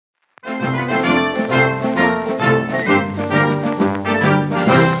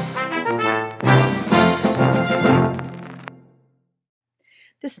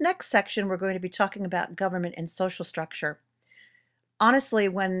this next section, we're going to be talking about government and social structure. Honestly,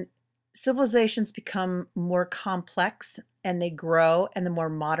 when civilizations become more complex and they grow and the more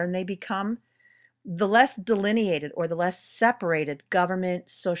modern they become, the less delineated or the less separated government,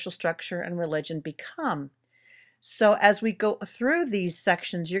 social structure, and religion become. So as we go through these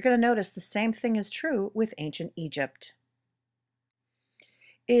sections, you're going to notice the same thing is true with ancient Egypt.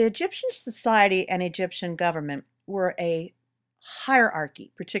 Egyptian society and Egyptian government were a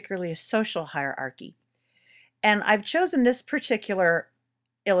hierarchy, particularly a social hierarchy. And I've chosen this particular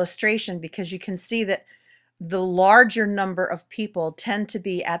illustration because you can see that the larger number of people tend to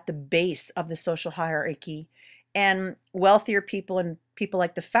be at the base of the social hierarchy, and wealthier people and people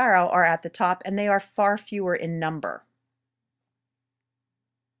like the pharaoh are at the top, and they are far fewer in number.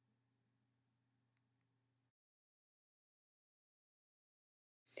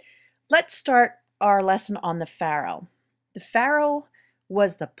 Let's start our lesson on the pharaoh. The pharaoh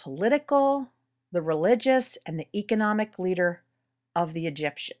was the political, the religious, and the economic leader of the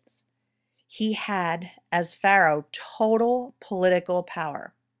Egyptians. He had, as pharaoh, total political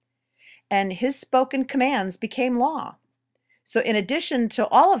power, and his spoken commands became law. So in addition to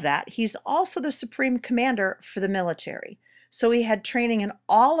all of that, he's also the supreme commander for the military. So he had training in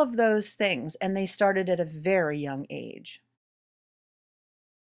all of those things, and they started at a very young age.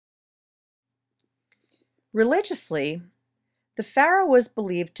 Religiously, the pharaoh was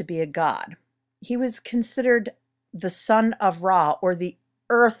believed to be a god. He was considered the son of Ra, or the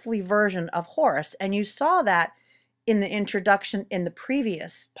earthly version of Horus, and you saw that in the introduction in the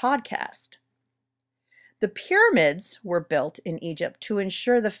previous podcast. The pyramids were built in Egypt to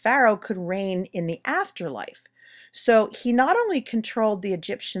ensure the pharaoh could reign in the afterlife. So he not only controlled the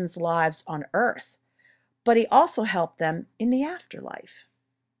Egyptians' lives on earth, but he also helped them in the afterlife.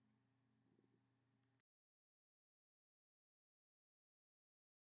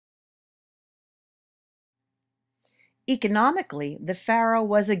 Economically, the pharaoh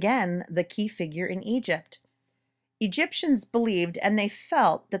was again the key figure in Egypt. Egyptians believed and they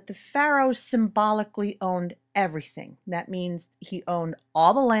felt that the pharaoh symbolically owned everything. That means he owned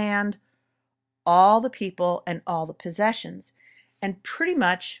all the land, all the people, and all the possessions. And pretty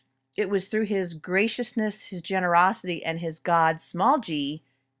much it was through his graciousness, his generosity, and his God, small g,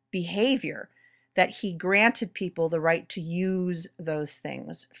 behavior that he granted people the right to use those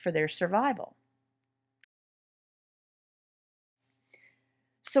things for their survival.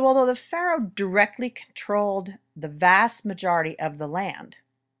 So although the pharaoh directly controlled the vast majority of the land,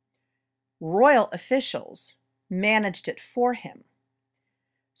 royal officials managed it for him.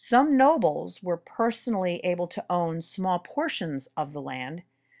 Some nobles were personally able to own small portions of the land,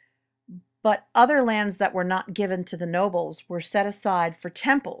 but other lands that were not given to the nobles were set aside for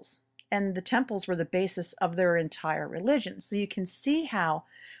temples, and the temples were the basis of their entire religion. So you can see how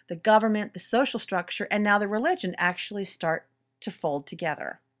the government, the social structure, and now the religion actually start to fold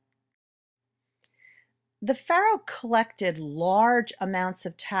together. The pharaoh collected large amounts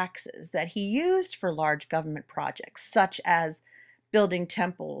of taxes that he used for large government projects, such as building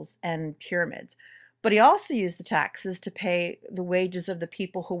temples and pyramids. But he also used the taxes to pay the wages of the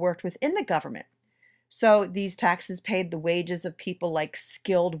people who worked within the government. So these taxes paid the wages of people like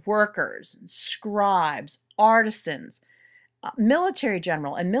skilled workers, scribes, artisans, military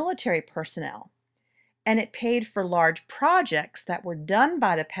general, and military personnel. And it paid for large projects that were done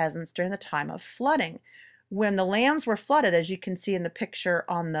by the peasants during the time of flooding. When the lands were flooded, as you can see in the picture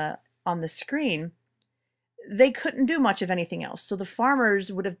on the screen, they couldn't do much of anything else. So the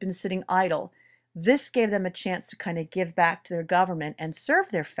farmers would have been sitting idle. This gave them a chance to kind of give back to their government and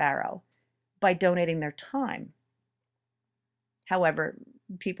serve their pharaoh by donating their time. However,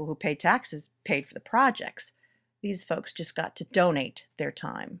 people who paid taxes paid for the projects. These folks just got to donate their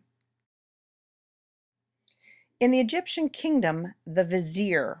time. In the Egyptian kingdom, the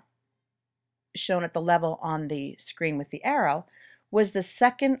vizier, shown at the level on the screen with the arrow, was the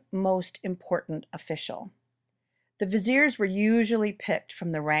second most important official. The viziers were usually picked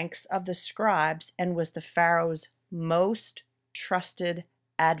from the ranks of the scribes and was the pharaoh's most trusted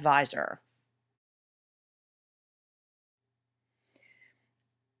advisor.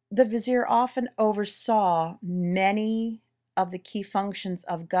 The vizier often oversaw many of the key functions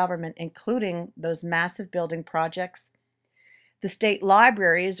of government, including those massive building projects, the state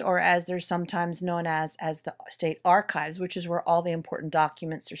libraries, or as they're sometimes known as the state archives, which is where all the important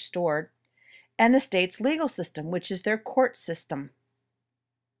documents are stored, and the state's legal system, which is their court system.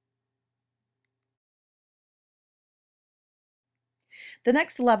 The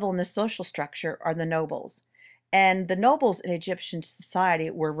next level in the social structure are the nobles. And the nobles in Egyptian society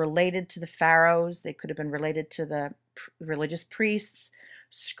were related to the pharaohs. They could have been related to the religious priests.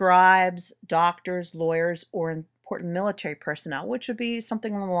 scribes, doctors, lawyers, or important military personnel, which would be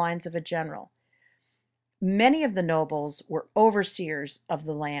something along the lines of a general. Many of the nobles were overseers of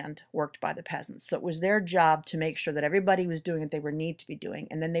the land worked by the peasants. So it was their job to make sure that everybody was doing what they were need to be doing.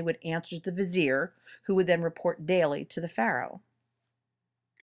 And then they would answer to the vizier, who would then report daily to the pharaoh.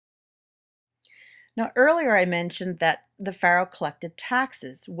 Now, earlier I mentioned that the pharaoh collected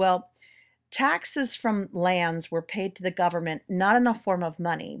taxes. Well, taxes from lands were paid to the government not in the form of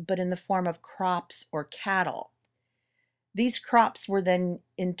money, but in the form of crops or cattle. These crops were then,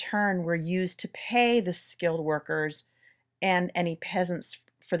 in turn, were used to pay the skilled workers and any peasants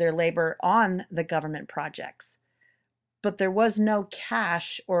for their labor on the government projects. But there was no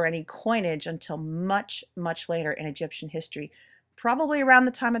cash or any coinage until much, much later in Egyptian history, probably around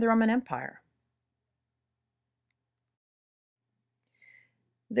the time of the Roman Empire.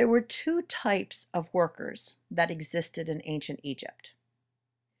 There were two types of workers that existed in ancient Egypt: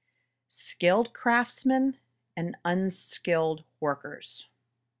 skilled craftsmen and unskilled workers.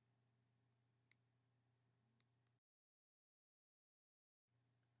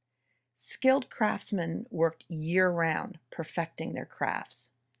 Skilled craftsmen worked year-round, perfecting their crafts.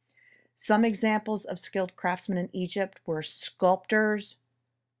 Some examples of skilled craftsmen in Egypt were sculptors,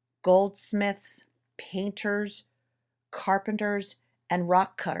 goldsmiths, painters, carpenters, and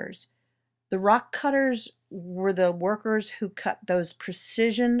rock cutters. The rock cutters were the workers who cut those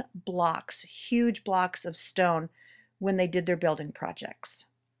precision blocks, huge blocks of stone, when they did their building projects.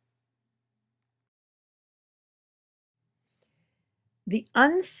 The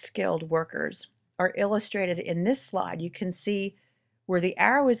unskilled workers are illustrated in this slide. You can see where the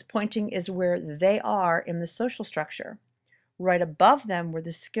arrow is pointing is where they are in the social structure. Right above them were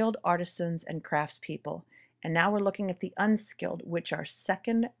the skilled artisans and craftspeople. And now we're looking at the unskilled, which are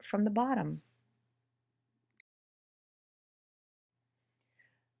second from the bottom.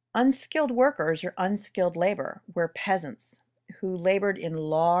 Unskilled workers or unskilled labor were peasants who labored in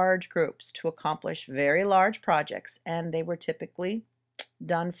large groups to accomplish very large projects, and they were typically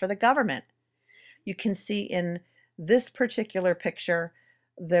done for the government. You can see in this particular picture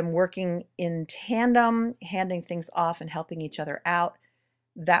them working in tandem, handing things off and helping each other out.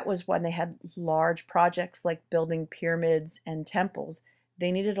 That was when they had large projects like building pyramids and temples.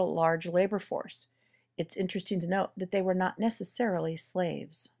 They needed a large labor force. It's interesting to note that they were not necessarily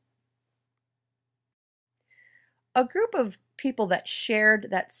slaves. A group of people that shared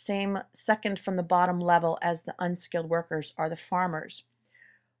that same second from the bottom level as the unskilled workers are the farmers.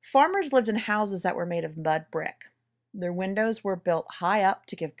 Farmers lived in houses that were made of mud brick. Their windows were built high up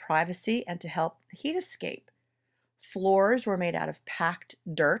to give privacy and to help the heat escape. Floors were made out of packed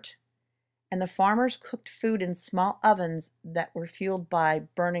dirt, and the farmers cooked food in small ovens that were fueled by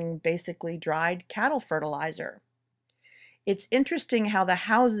burning basically dried cattle fertilizer. It's interesting how the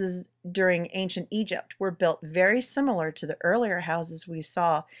houses during ancient Egypt were built very similar to the earlier houses we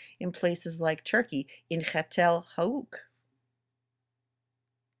saw in places like Turkey, in Khet El Haouk.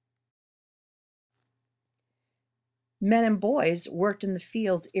 Men and boys worked in the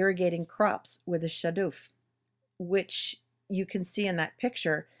fields irrigating crops with a shaduf, which you can see in that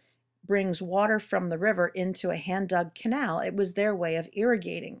picture brings water from the river into a hand-dug canal. It was their way of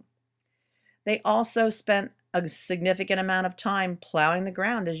irrigating. They also spent a significant amount of time plowing the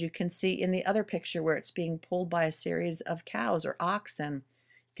ground, as you can see in the other picture where it's being pulled by a series of cows or oxen. You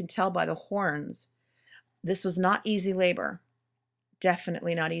can tell by the horns. This was not easy labor,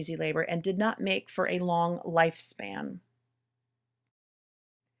 definitely not easy labor, and did not make for a long lifespan.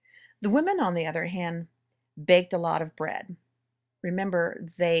 The women, on the other hand, baked a lot of bread. Remember,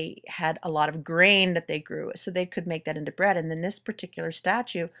 they had a lot of grain that they grew, so they could make that into bread. And then this particular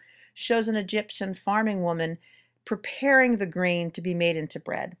statue shows an Egyptian farming woman preparing the grain to be made into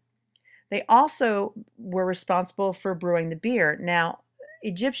bread. They also were responsible for brewing the beer. Now,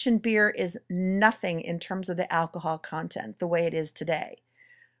 Egyptian beer is nothing in terms of the alcohol content the way it is today.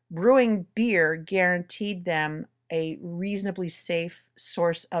 Brewing beer guaranteed them a reasonably safe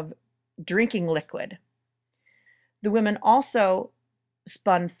source of drinking liquid. The women also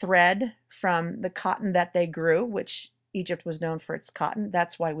spun thread from the cotton that they grew, which Egypt was known for its cotton.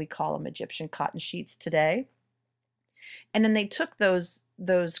 That's why we call them Egyptian cotton sheets today. And then they took those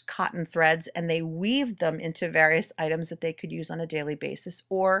cotton threads and they weaved them into various items that they could use on a daily basis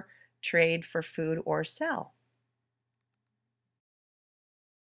or trade for food or sell.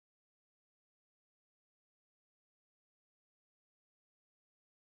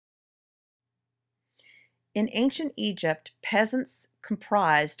 In ancient Egypt, peasants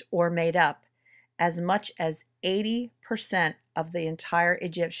comprised or made up as much as 80% of the entire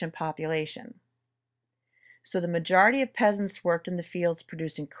Egyptian population. So the majority of peasants worked in the fields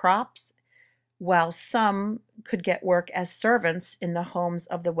producing crops, while some could get work as servants in the homes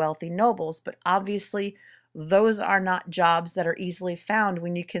of the wealthy nobles. But obviously, those are not jobs that are easily found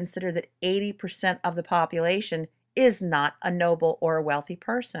when you consider that 80% of the population is not a noble or a wealthy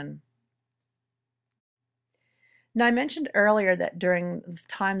person. Now, I mentioned earlier that during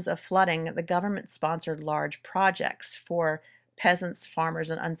times of flooding, the government sponsored large projects for peasants, farmers,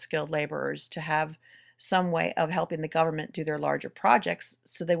 and unskilled laborers to have some way of helping the government do their larger projects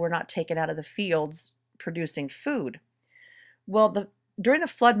so they were not taken out of the fields producing food. Well, during the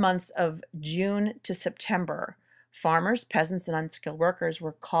flood months of June to September, farmers, peasants, and unskilled workers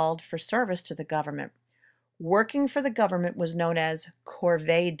were called for service to the government. Working for the government was known as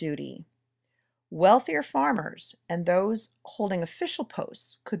corvée duty. Wealthier farmers and those holding official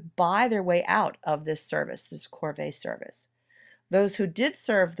posts could buy their way out of this service, this corvée service. Those who did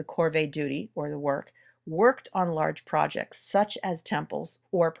serve the corvée duty or the work worked on large projects such as temples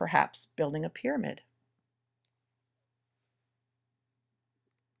or perhaps building a pyramid.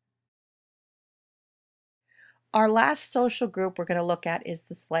 Our last social group we're going to look at is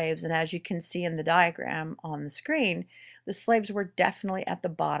the slaves, and as you can see in the diagram on the screen, the slaves were definitely at the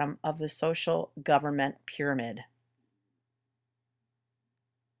bottom of the social government pyramid.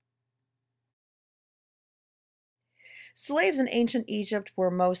 Slaves in ancient Egypt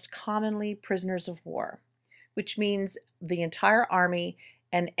were most commonly prisoners of war, which means the entire army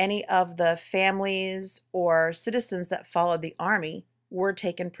and any of the families or citizens that followed the army were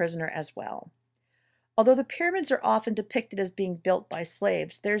taken prisoner as well. Although the pyramids are often depicted as being built by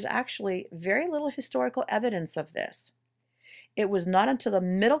slaves, there's actually very little historical evidence of this. It was not until the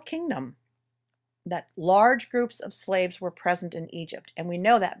Middle Kingdom that large groups of slaves were present in Egypt. And we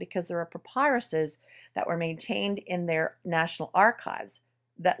know that because there are papyruses that were maintained in their national archives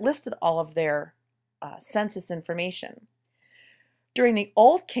that listed all of their census information. During the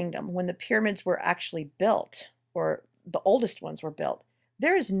Old Kingdom, when the pyramids were actually built, or the oldest ones were built,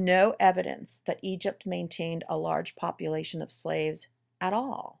 there is no evidence that Egypt maintained a large population of slaves at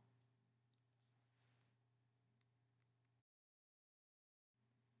all.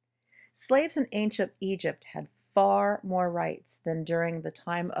 Slaves in ancient Egypt had far more rights than during the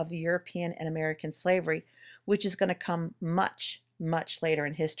time of European and American slavery, which is going to come much, much later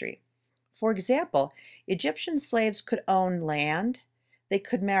in history. For example, Egyptian slaves could own land. They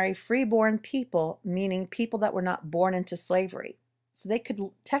could marry freeborn people, meaning people that were not born into slavery. So they could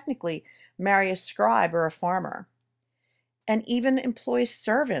technically marry a scribe or a farmer, and even employ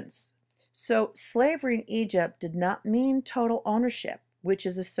servants. So slavery in Egypt did not mean total ownership, which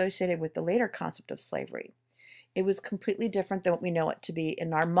is associated with the later concept of slavery. It was completely different than what we know it to be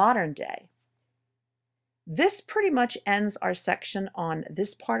in our modern day. This pretty much ends our section on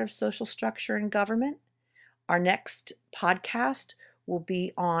this part of social structure and government. Our next podcast will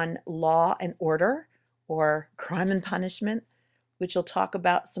be on law and order, or crime and punishment, which will talk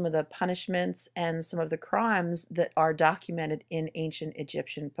about some of the punishments and some of the crimes that are documented in ancient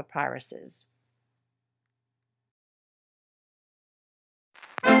Egyptian papyruses.